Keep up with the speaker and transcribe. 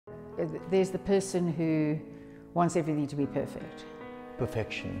there's the person who wants everything to be perfect.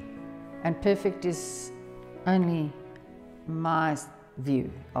 Perfection. And perfect is only my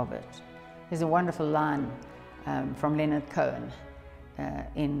view of it. There's a wonderful line from Leonard Cohen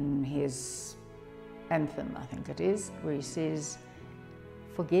in his anthem, I think it is, where he says,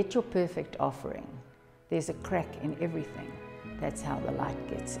 "Forget your perfect offering. There's a crack in everything. That's how the light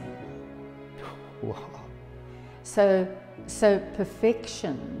gets in." Wow. So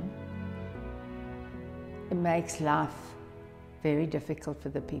perfection, it makes life very difficult for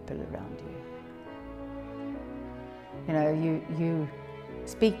the people around you. You know, you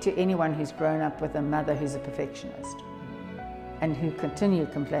speak to anyone who's grown up with a mother who's a perfectionist and who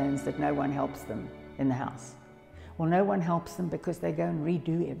continually complains that no one helps them in the house. Well, no one helps them because they go and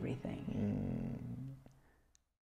redo everything.